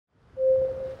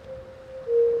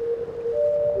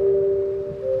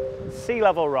sea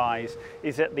level rise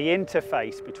is at the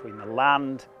interface between the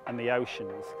land and the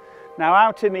oceans. Now,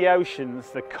 out in the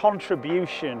oceans, the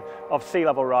contribution of sea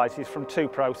level rise is from two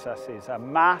processes, a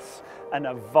mass and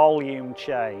a volume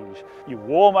change. You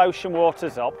warm ocean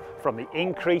waters up from the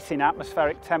increase in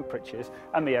atmospheric temperatures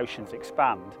and the oceans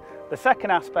expand. The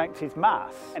second aspect is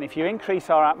mass, and if you increase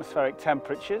our atmospheric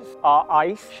temperatures, our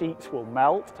ice sheets will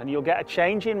melt and you'll get a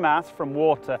change in mass from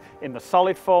water in the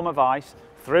solid form of ice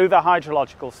through the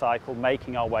hydrological cycle,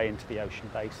 making our way into the ocean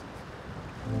basins.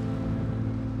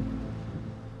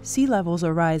 Sea levels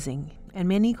are rising, and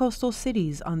many coastal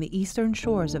cities on the eastern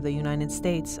shores of the United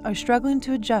States are struggling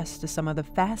to adjust to some of the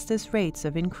fastest rates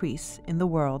of increase in the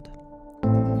world.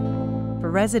 For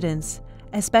residents,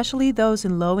 especially those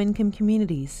in low-income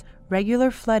communities, regular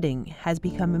flooding has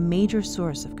become a major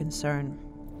source of concern.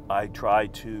 I try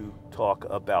to talk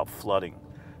about flooding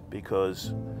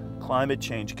because climate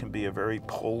change can be a very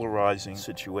polarizing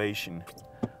situation,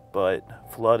 but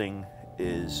flooding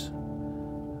is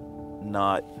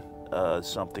not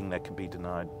something that can be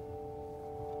denied.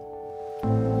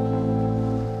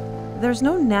 There's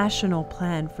no national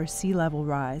plan for sea level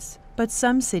rise, but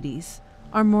some cities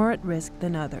are more at risk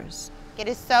than others. It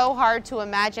is so hard to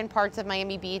imagine parts of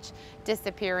Miami Beach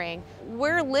disappearing.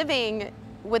 We're living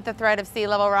with the threat of sea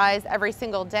level rise every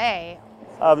single day.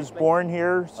 I was born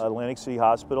here, Atlantic City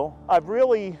Hospital. I've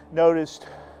really noticed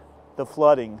the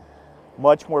flooding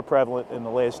much more prevalent in the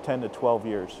last 10 to 12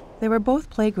 years. They were both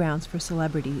playgrounds for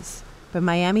celebrities, but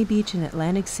Miami Beach and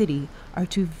Atlantic City are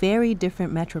two very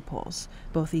different metropoles,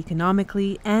 both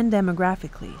economically and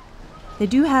demographically. They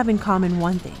do have in common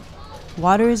one thing: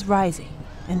 water is rising,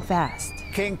 and fast.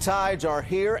 King tides are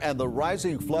here, and the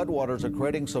rising floodwaters are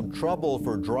creating some trouble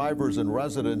for drivers and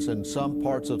residents in some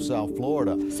parts of South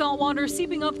Florida. Saltwater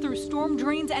seeping up through storm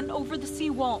drains and over the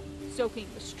seawall, soaking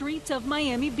the streets of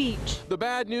Miami Beach. The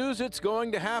bad news, it's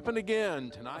going to happen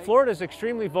again tonight. Florida is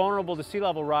extremely vulnerable to sea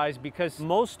level rise because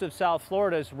most of South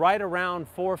Florida is right around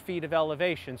 4 feet of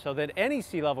elevation, so that any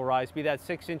sea level rise, be that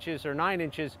 6 inches or 9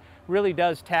 inches, really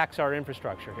does tax our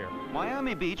infrastructure here.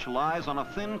 Miami Beach lies on a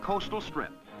thin coastal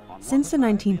strip. Since the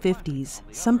 1950s,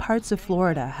 some parts of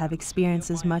Florida have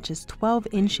experienced as much as 12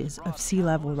 inches of sea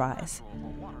level rise.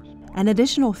 An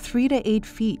additional 3 to 8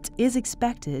 feet is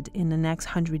expected in the next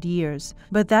 100 years,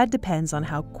 but that depends on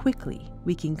how quickly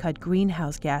we can cut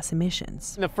greenhouse gas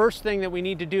emissions. The first thing that we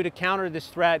need to do to counter this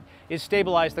threat is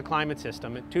stabilize the climate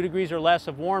system. At 2 degrees or less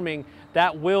of warming,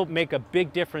 that will make a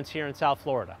big difference here in South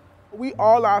Florida. We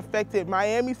all are affected.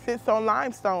 Miami sits on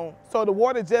limestone, so the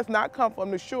water does not come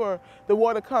from the shore. The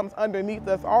water comes underneath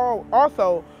us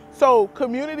also. So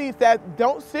communities that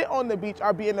don't sit on the beach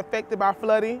are being affected by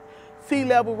flooding, sea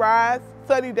level rise,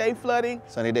 sunny day flooding.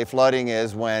 Sunny day flooding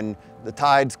is when the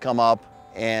tides come up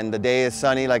and the day is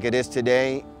sunny like it is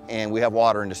today, and we have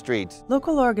water in the streets.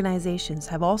 Local organizations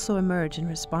have also emerged in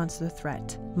response to the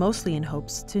threat, mostly in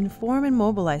hopes to inform and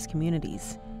mobilize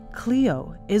communities.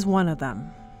 CLEO is one of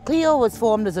them. CLEO was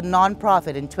formed as a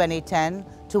nonprofit in 2010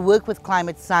 to work with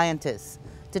climate scientists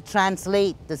to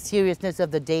translate the seriousness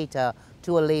of the data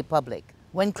to a lay public.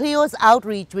 When CLEO's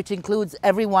outreach, which includes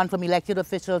everyone from elected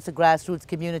officials to grassroots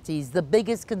communities, the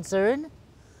biggest concern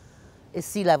is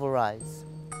sea level rise.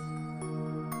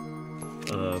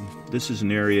 This is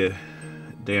an area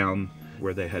down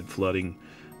where they had flooding.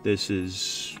 This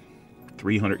is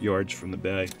 300 yards from the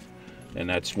bay, and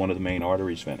that's one of the main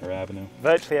arteries, Ventnor Avenue.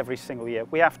 Virtually every single year,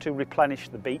 we have to replenish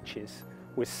the beaches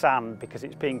with sand because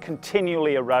it's being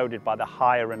continually eroded by the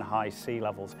higher and high sea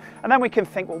levels. And then we can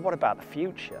think, well, what about the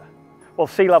future? Well,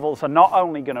 sea levels are not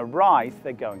only going to rise,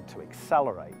 they're going to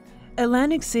accelerate.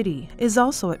 Atlantic City is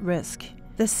also at risk.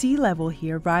 The sea level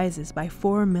here rises by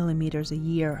 4 millimeters a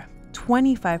year,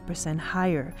 25%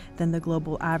 higher than the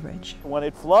global average. When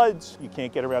it floods, you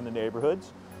can't get around the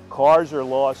neighborhoods. Cars are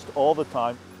lost all the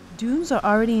time. Dunes are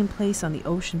already in place on the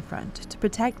ocean front to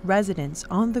protect residents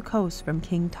on the coast from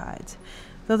king tides,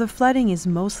 though the flooding is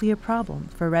mostly a problem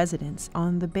for residents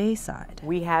on the bay side.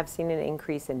 We have seen an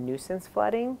increase in nuisance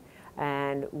flooding,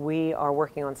 and we are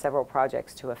working on several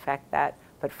projects to affect that,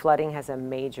 but flooding has a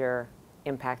major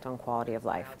impact on quality of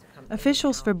life.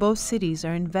 Officials for both cities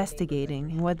are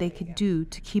investigating what they could do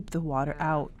to keep the water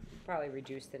out. Probably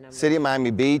reduce the number. City of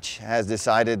Miami Beach has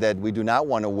decided that we do not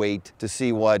want to wait to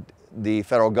see what the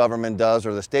federal government does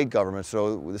or the state government.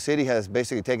 So the city has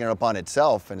basically taken it upon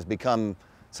itself and has become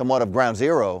somewhat of ground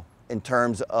zero in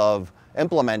terms of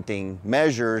implementing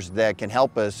measures that can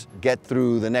help us get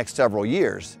through the next several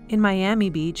years. In Miami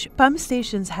Beach, pump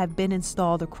stations have been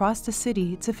installed across the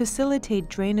city to facilitate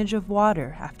drainage of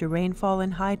water after rainfall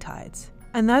and high tides.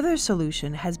 Another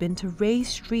solution has been to raise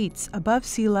streets above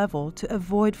sea level to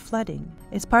avoid flooding.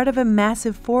 It's part of a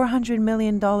massive $400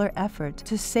 million effort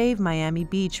to save Miami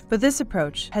Beach, but this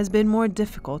approach has been more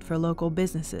difficult for local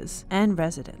businesses and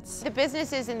residents. The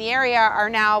businesses in the area are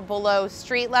now below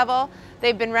street level.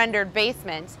 They've been rendered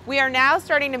basements. We are now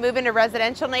starting to move into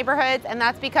residential neighborhoods, and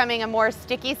that's becoming a more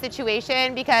sticky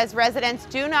situation because residents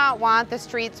do not want the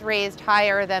streets raised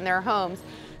higher than their homes.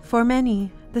 For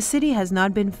many, the city has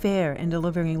not been fair in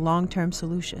delivering long-term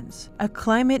solutions, a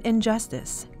climate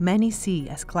injustice many see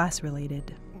as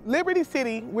class-related. Liberty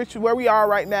City, which is where we are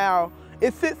right now,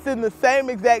 it sits in the same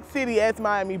exact city as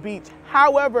Miami Beach.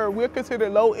 However, we're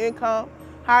considered low income,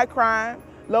 high crime,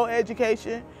 low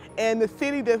education, and the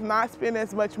city does not spend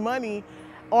as much money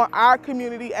on our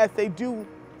community as they do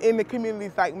in the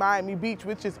communities like Miami Beach,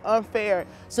 which is unfair.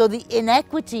 So the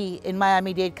inequity in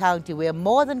Miami-Dade County, where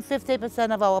more than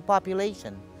 50% of our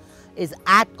population is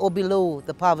at or below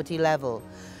the poverty level,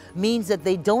 means that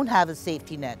they don't have a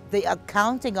safety net. They are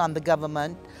counting on the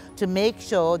government to make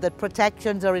sure that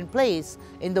protections are in place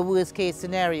in the worst case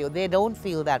scenario. They don't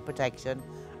feel that protection.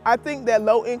 I think that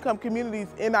low-income communities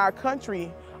in our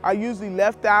country are usually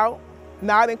left out,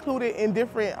 not included in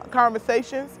different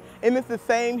conversations, and it's the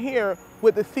same here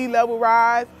with the sea level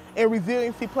rise and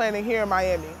resiliency planning here in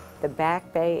Miami. The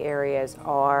Back Bay areas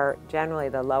are generally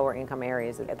the lower income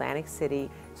areas of Atlantic City,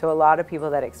 so a lot of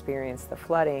people that experience the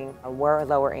flooding were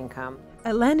lower income.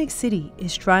 Atlantic City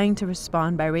is trying to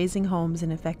respond by raising homes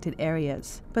in affected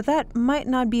areas, but that might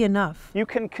not be enough. You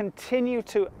can continue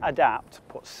to adapt,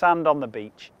 put sand on the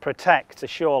beach, protect the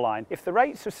shoreline. If the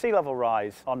rates of sea level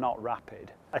rise are not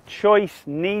rapid, a choice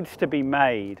needs to be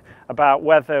made about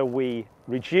whether we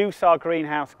reduce our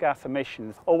greenhouse gas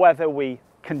emissions or whether we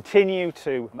continue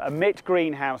to emit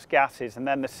greenhouse gases, and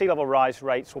then the sea level rise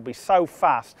rates will be so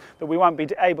fast that we won't be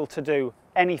able to do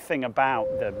anything about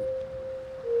them.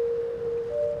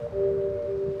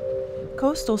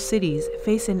 Coastal cities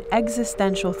face an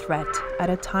existential threat at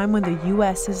a time when the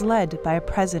U.S. is led by a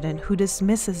president who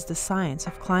dismisses the science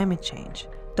of climate change.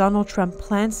 Donald Trump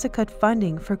plans to cut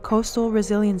funding for coastal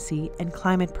resiliency and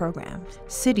climate programs.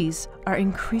 Cities are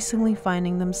increasingly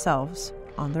finding themselves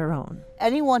on their own.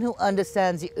 Anyone who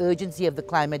understands the urgency of the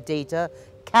climate data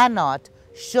cannot,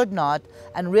 should not,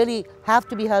 and really have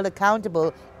to be held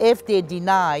accountable if they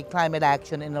deny climate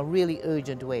action in a really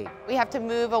urgent way. We have to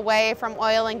move away from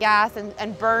oil and gas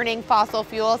and burning fossil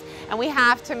fuels, and we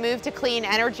have to move to clean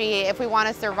energy if we want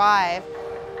to survive.